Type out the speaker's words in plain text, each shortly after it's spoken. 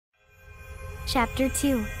Chapter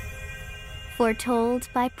 2. Foretold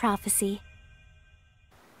by Prophecy.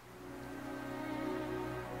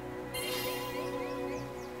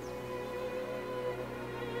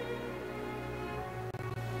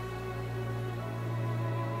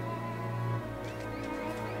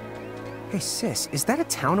 Hey sis, is that a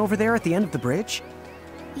town over there at the end of the bridge?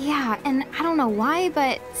 Yeah, and I don't know why,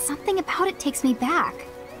 but something about it takes me back.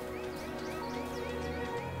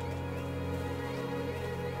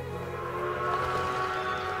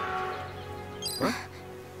 Huh?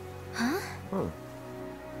 Huh? Oh.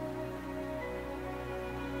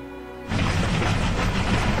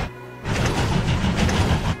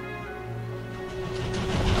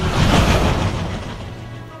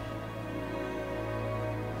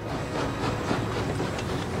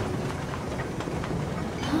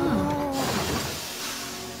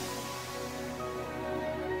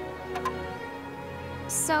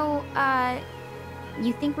 So,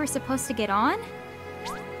 you think we're supposed to get on?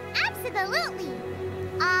 Absolutely!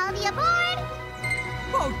 All the aboard!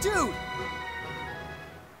 Whoa, dude!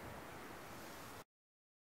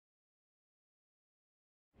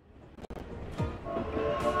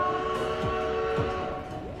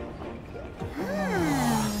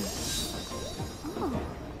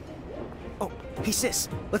 Oh, hey sis,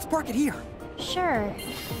 let's park it here. Sure.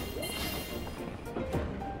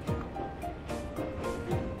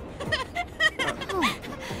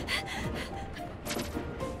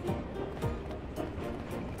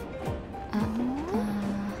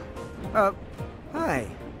 Hi.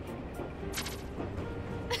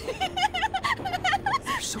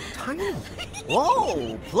 They're so tiny.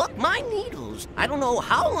 Whoa, pluck my needles. I don't know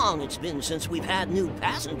how long it's been since we've had new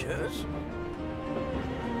passengers.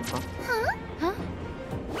 Huh?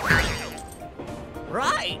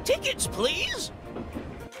 Right, tickets, please.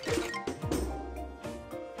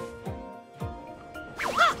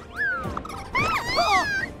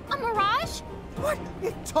 A mirage? What?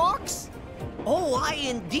 It talks? Oh, I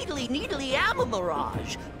indeedly needly am a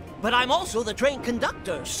mirage. But I'm also the train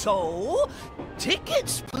conductor, so...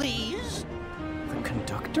 tickets, please. The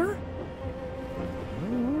conductor?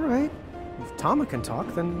 Alright. If Tama can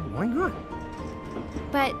talk, then why not?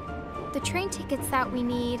 But the train tickets that we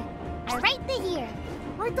need... are right here.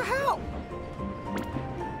 Right the hell?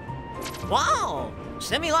 Wow,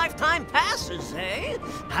 semi-lifetime passes, eh?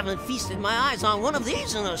 Haven't feasted my eyes on one of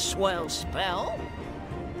these in a swell spell.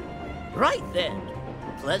 Right then,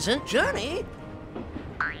 pleasant journey.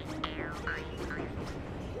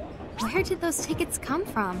 Where did those tickets come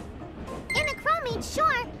from? In the Chromate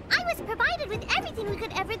shore, I was provided with everything we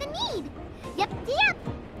could ever need. Yep.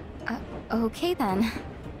 Okay then.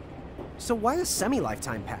 So why a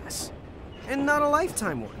semi-lifetime pass? And not a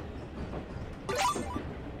lifetime one?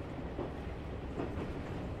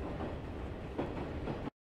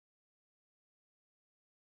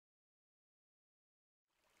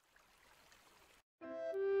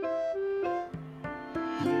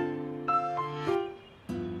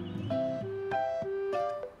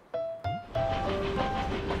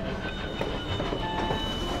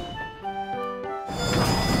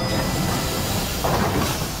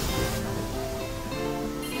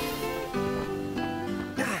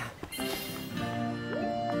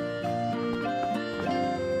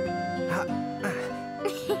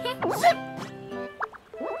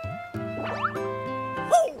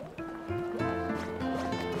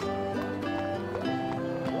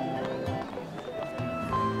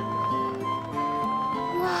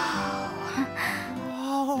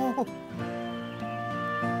 Oh.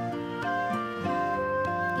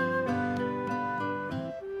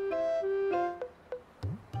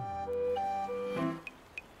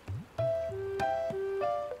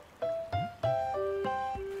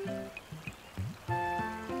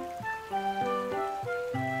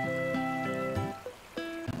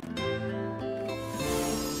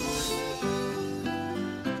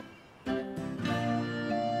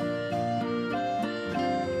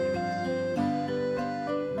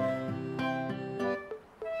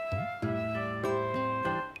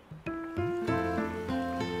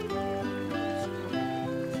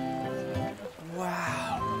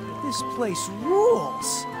 This place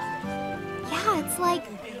rules! Yeah, it's like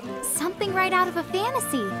something right out of a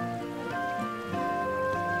fantasy.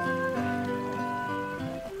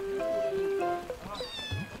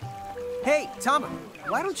 Hey, Tama,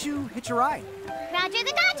 why don't you hitch a ride? Roger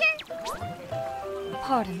the Dodger!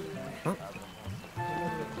 Pardon. Huh?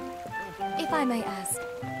 If I may ask,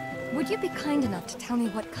 would you be kind enough to tell me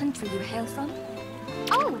what country you hail from?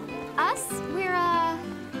 Oh, us? We're,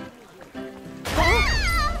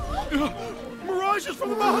 Mirages from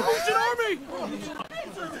the Mahavishnu army!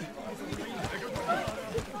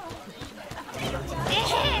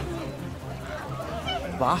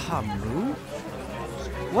 Bahamut?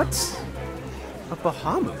 What's a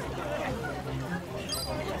Bahamut?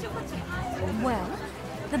 Well,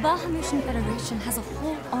 the Bahamutian Federation has a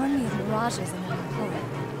whole army of mirages in their home.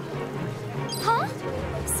 Huh?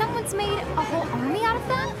 Someone's made a whole army out of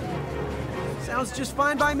them? Sounds just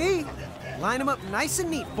fine by me. Line them up nice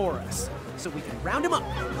and neat for us, so we can round them up.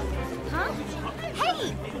 Huh?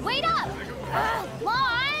 Hey, wait up! One!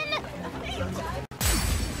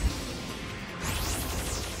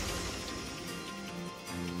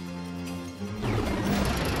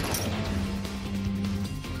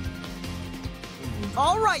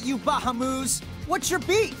 All right, you Bahamoos. What's your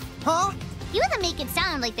beef, huh? You have to make it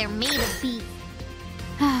sound like they're made of beef.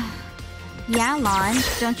 Yeah, Lon,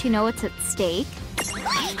 don't you know what's at stake?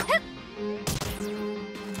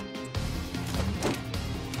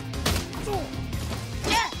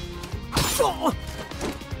 Oh!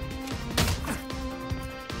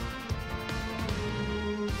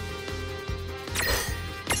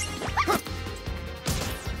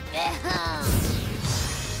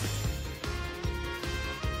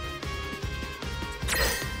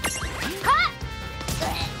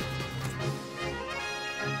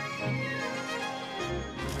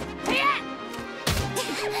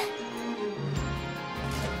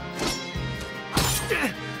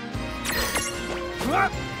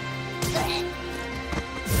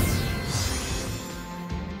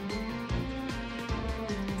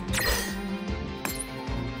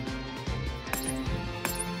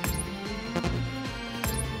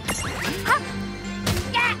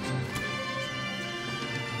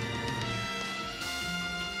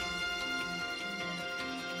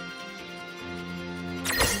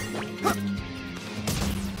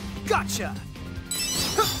 Gotcha!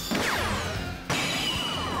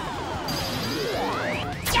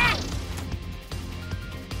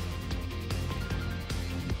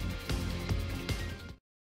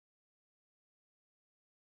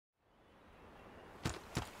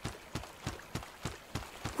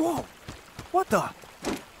 Whoa! What the?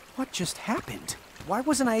 What just happened? Why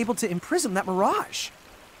wasn't I able to imprison that mirage?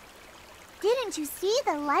 Didn't you see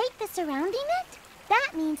the light that's surrounding it?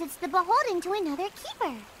 That means it's the beholden to another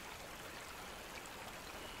keeper.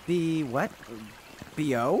 The what?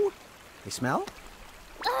 B.O.? They smell?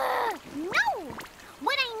 No!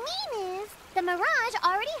 What I mean is, the Mirage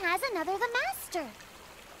already has another the Master.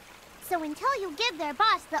 So until you give their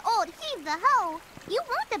boss the old heave the hoe, you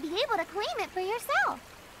won't be able to claim it for yourself.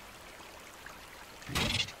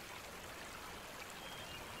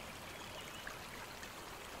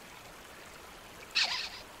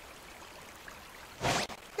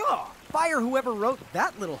 Oh, fire whoever wrote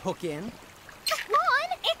that little hook in.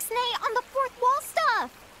 Lon, Ixnay on the fourth wall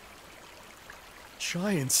stuff!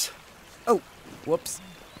 Giants. Oh, whoops.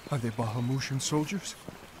 Are they Bahamutian soldiers?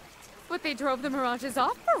 But they drove the mirages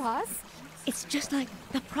off for us. It's just like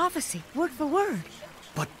the prophecy, word for word.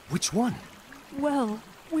 But which one? Well,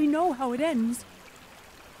 we know how it ends.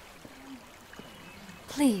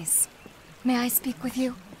 Please, may I speak with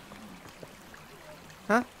you?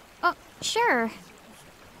 Huh? Oh, sure.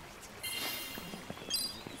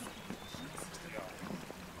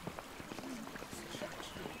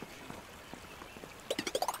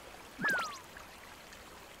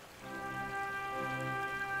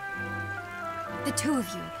 The two of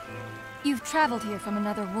you. You've traveled here from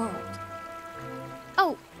another world.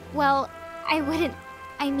 Oh, well, I wouldn't...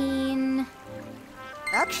 I mean...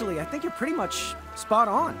 Actually, I think you're pretty much spot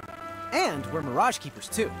on. And we're Mirage Keepers,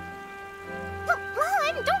 too.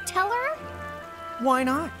 Lon, don't tell her! Why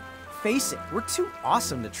not? Face it, we're too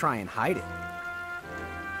awesome to try and hide it.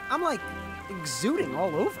 I'm like exuding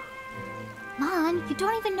all over. Lon, you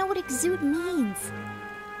don't even know what exude means.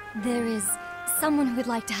 There is someone who would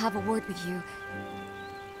like to have a word with you.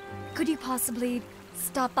 Could you possibly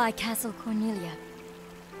stop by Castle Cornelia?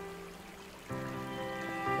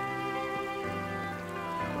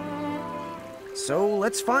 So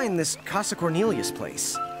let's find this Casa Cornelius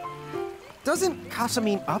place. Doesn't Casa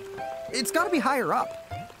mean up? It's gotta be higher up.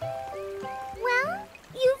 Well,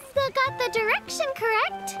 you've got the direction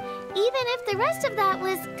correct, even if the rest of that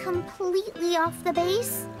was completely off the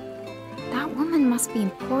base. That woman must be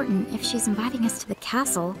important if she's inviting us to the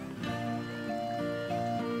castle.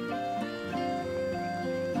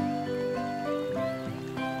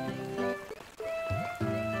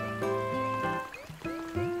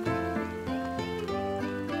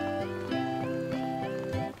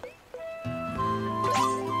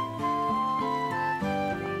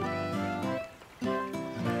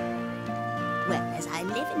 Well, as I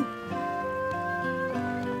live in...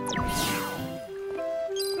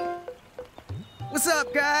 What's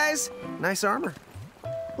up, guys? Nice armor.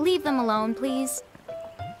 Leave them alone, please.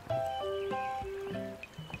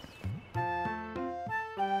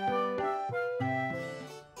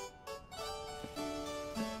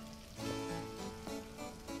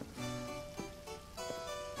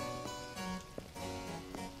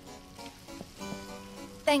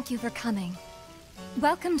 Thank you for coming.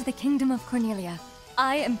 Welcome to the Kingdom of Cornelia.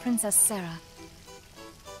 I am Princess Sarah.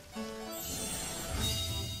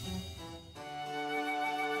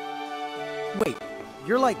 Wait,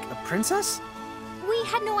 you're like a princess? We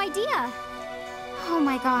had no idea. Oh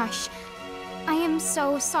my gosh. I am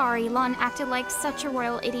so sorry Lon acted like such a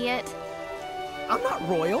royal idiot. I'm not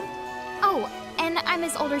royal. Oh, and I'm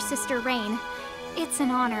his older sister, Rain. It's an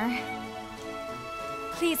honor.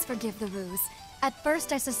 Please forgive the ruse. At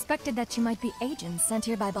first I suspected that you might be agents sent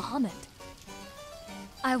here by Bahamut.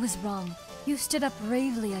 I was wrong. You stood up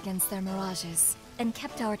bravely against their mirages, and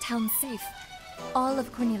kept our town safe. All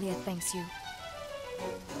of Cornelia thanks you.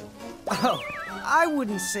 Oh, I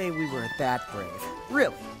wouldn't say we were that brave.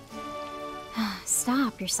 Really.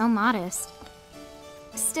 Stop, you're so modest.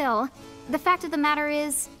 Still, the fact of the matter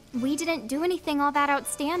is, we didn't do anything all that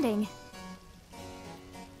outstanding.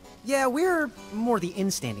 Yeah, we're more the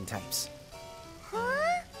in-standing types.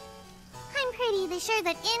 Huh? I'm pretty sure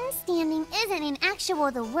that in-standing isn't in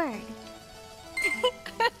actual the word.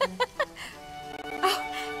 Oh,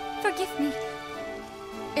 forgive me.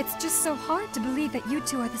 It's just so hard to believe that you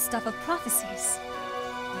two are the stuff of prophecies.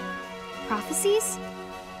 Prophecies?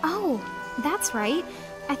 Oh, that's right.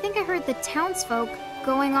 I think I heard the townsfolk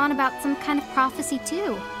going on about some kind of prophecy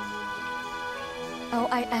too. Oh,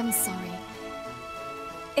 I am sorry.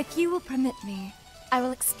 If you will permit me, I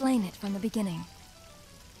will explain it from the beginning.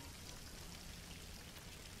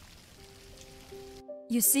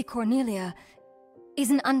 You see, Cornelia is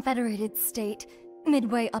an unfederated state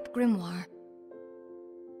midway up Grimoire.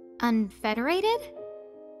 Unfederated?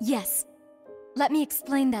 Yes. Let me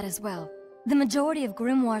explain that as well. The majority of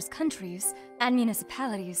Grimoire's countries and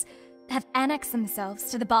municipalities have annexed themselves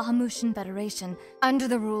to the Bahamutian Federation under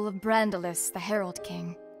the rule of Brandalis, the Herald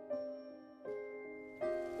King.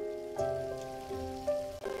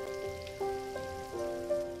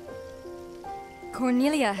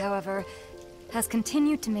 Cornelia, however, has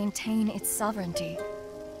continued to maintain its sovereignty.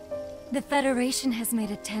 The Federation has made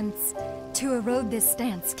attempts to erode this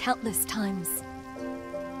stance countless times.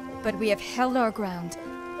 But we have held our ground,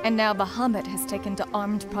 and now Bahamut has taken to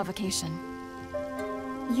armed provocation.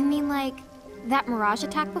 You mean like that Mirage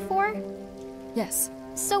attack before? Yes.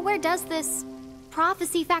 So where does this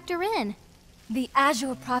prophecy factor in? The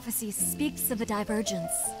Azure Prophecy speaks of a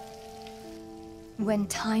divergence. When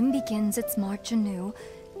time begins its march anew,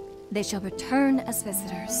 they shall return as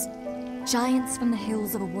visitors, giants from the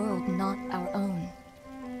hills of a world not our own.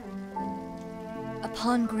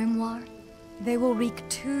 Upon Grimoire, they will wreak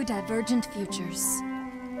two divergent futures.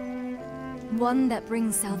 One that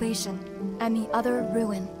brings salvation, and the other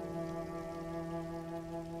ruin.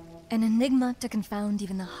 An enigma to confound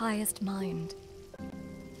even the highest mind.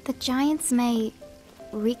 The giants may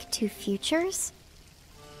wreak two futures?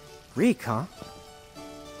 Reek, huh?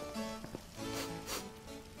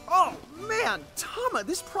 Oh, man! Tama,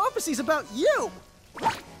 this prophecy's about you!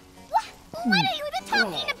 What are you even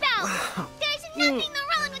talking about? There's nothing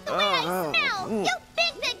wrong with the way I smell! You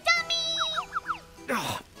big dummy!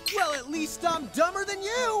 Well, at least I'm dumber than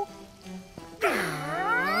you!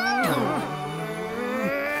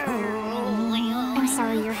 I'm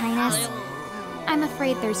sorry, Your Highness. I'm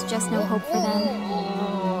afraid there's just no hope for them.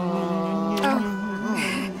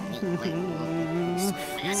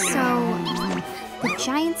 So, the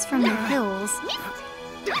giants from the hills,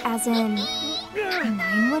 as in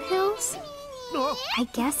Ninewood Hills? I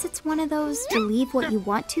guess it's one of those believe what you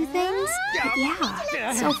want to things? But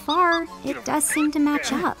yeah, so far, it does seem to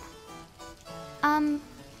match up.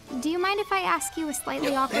 Do you mind if I ask you a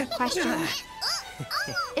slightly awkward question?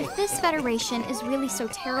 If this federation is really so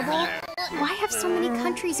terrible, why have so many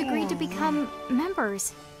countries agreed to become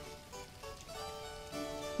members?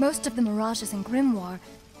 Most of the Mirages in Grimoire,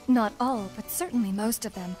 not all, but certainly most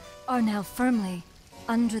of them, are now firmly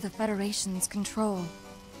under the Federation's control.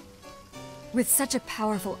 With such a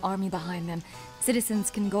powerful army behind them, citizens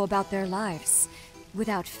can go about their lives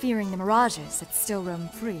without fearing the Mirages that still roam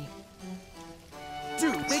free.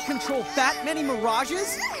 Dude, they control that many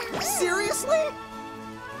Mirages? Seriously?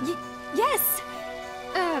 Yes!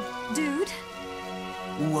 Dude.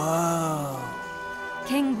 Whoa.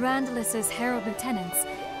 King Brandalis' herald lieutenants,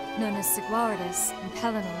 known as Sigwardus and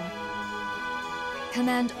Pelennor,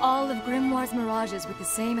 command all of Grimoire's Mirages with the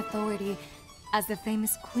same authority as the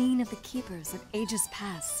famous Queen of the Keepers of ages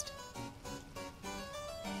past.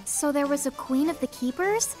 So there was a Queen of the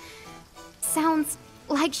Keepers? Sounds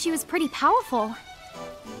like she was pretty powerful.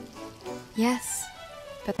 Yes,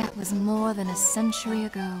 but that was more than a century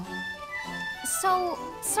ago. So,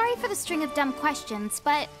 sorry for the string of dumb questions,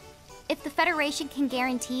 but if the Federation can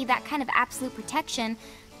guarantee that kind of absolute protection,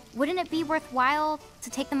 wouldn't it be worthwhile to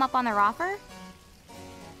take them up on their offer?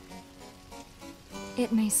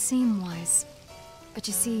 It may seem wise, but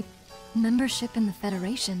you see, membership in the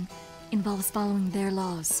Federation involves following their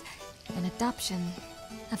laws and adoption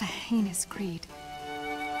of a heinous creed.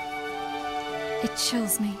 It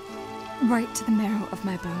chills me right to the marrow of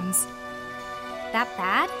my bones. That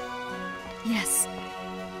bad? Yes.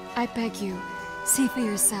 I beg you, see for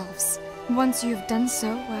yourselves. Once you've done so,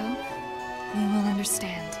 well, you will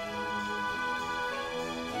understand.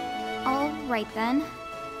 All right then.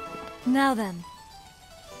 Now then,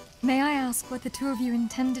 may I ask what the two of you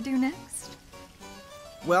intend to do next?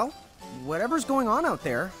 Well, whatever's going on out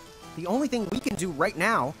there, the only thing we can do right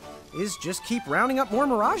now is just keep rounding up more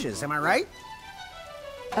mirages, am I right?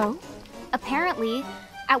 Oh? Apparently,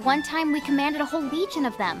 at one time we commanded a whole legion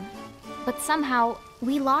of them. But somehow,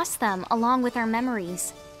 we lost them along with our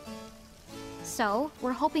memories. So,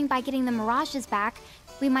 we're hoping by getting the mirages back,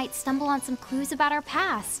 we might stumble on some clues about our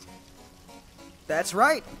past. That's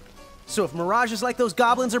right. So if mirages like those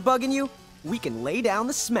goblins are bugging you, we can lay down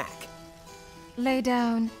the smack. Lay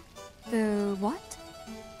down the what?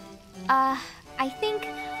 I think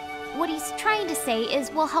what he's trying to say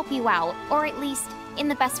is we'll help you out, or at least in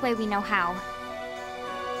the best way we know how.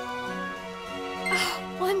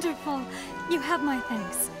 Oh, wonderful! You have my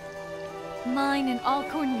thanks. Mine and all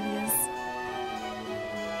Cornelia's.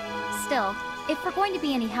 Still, if we're going to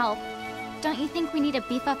be any help, don't you think we need to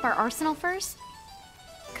beef up our arsenal first?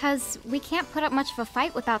 'Cause we can't put up much of a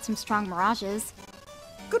fight without some strong mirages.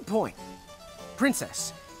 Good point.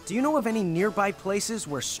 Princess, do you know of any nearby places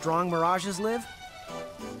where strong mirages live?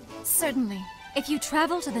 Certainly. If you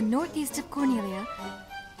travel to the northeast of Cornelia,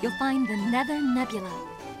 you'll find the Nether Nebula.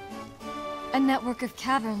 A network of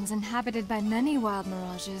caverns inhabited by many wild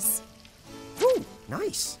mirages. Ooh,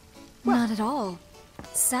 nice. Not at all.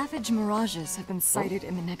 Savage mirages have been sighted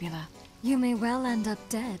in the nebula. You may well end up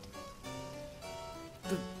dead.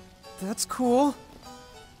 That's cool.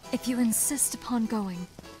 If you insist upon going,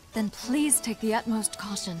 then please take the utmost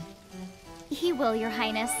caution. He will, Your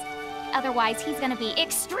Highness. Otherwise, he's gonna be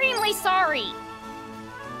extremely sorry!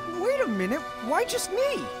 Wait a minute, why just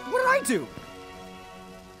me? What did I do?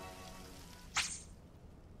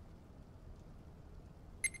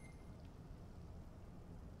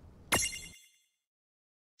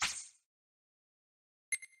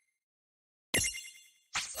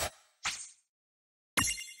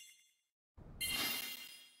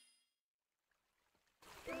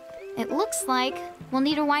 It looks like we'll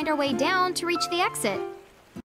need to wind our way down to reach the exit.